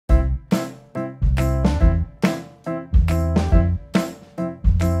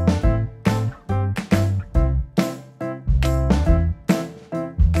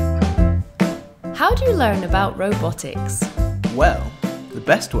How do you learn about robotics? Well, the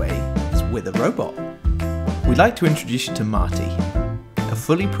best way is with a robot. We'd like to introduce you to Marty, a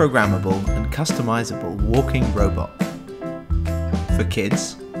fully programmable and customizable walking robot. For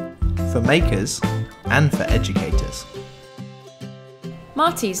kids, for makers, and for educators.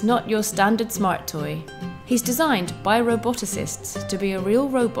 Marty's not your standard smart toy. He's designed by roboticists to be a real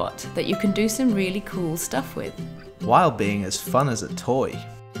robot that you can do some really cool stuff with. While being as fun as a toy.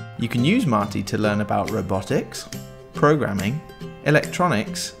 You can use Marty to learn about robotics, programming,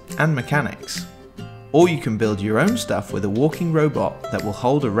 electronics, and mechanics. Or you can build your own stuff with a walking robot that will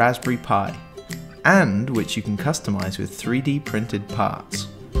hold a Raspberry Pi, and which you can customize with 3D printed parts.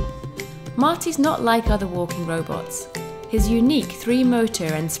 Marty's not like other walking robots. His unique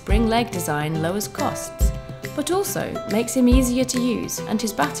 3-motor and spring leg design lowers costs, but also makes him easier to use and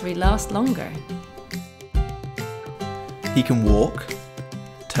his battery lasts longer. He can walk,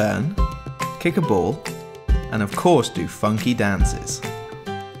 turn, kick a ball, and of course do funky dances.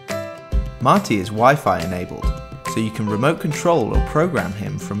 Marty is Wi-Fi enabled, so you can remote control or program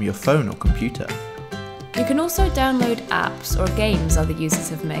him from your phone or computer. You can also download apps or games other users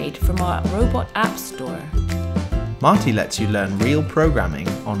have made from our Robot App Store. Marty lets you learn real programming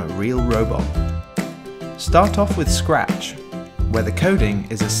on a real robot. Start off with Scratch, where the coding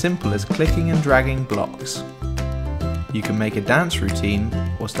is as simple as clicking and dragging blocks. You can make a dance routine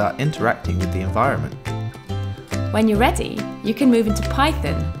or start interacting with the environment. When you're ready, you can move into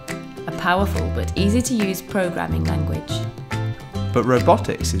Python, a powerful but easy to use programming language. But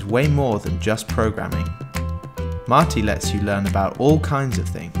robotics is way more than just programming. Marty lets you learn about all kinds of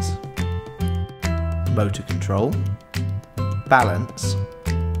things. Motor control, balance,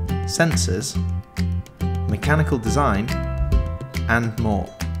 sensors, mechanical design, and more.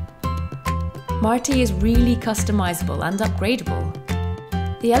 Marty is really customizable and upgradable.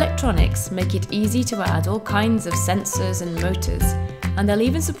 The electronics make it easy to add all kinds of sensors and motors, and they'll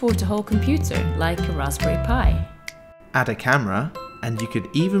even support a whole computer like a Raspberry Pi. Add a camera, and you could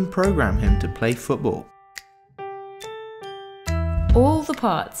even program him to play football. All the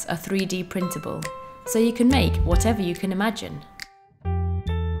parts are 3D printable, so you can make whatever you can imagine.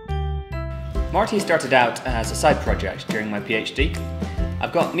 Marty started out as a side project during my PhD.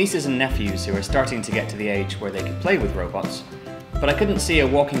 I've got nieces and nephews who are starting to get to the age where they could play with robots, but I couldn't see a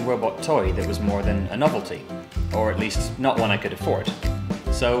walking robot toy that was more than a novelty, or at least not one I could afford.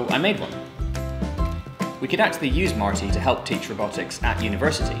 So I made one. We could actually use Marty to help teach robotics at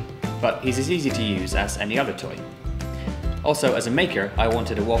university, but he's as easy to use as any other toy. Also, as a maker, I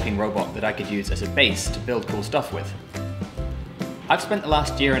wanted a walking robot that I could use as a base to build cool stuff with. I've spent the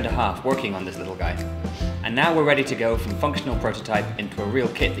last year and a half working on this little guy, and now we're ready to go from functional prototype into a real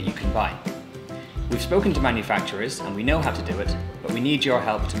kit that you can buy. We've spoken to manufacturers and we know how to do it, but we need your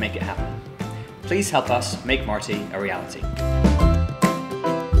help to make it happen. Please help us make Marty a reality.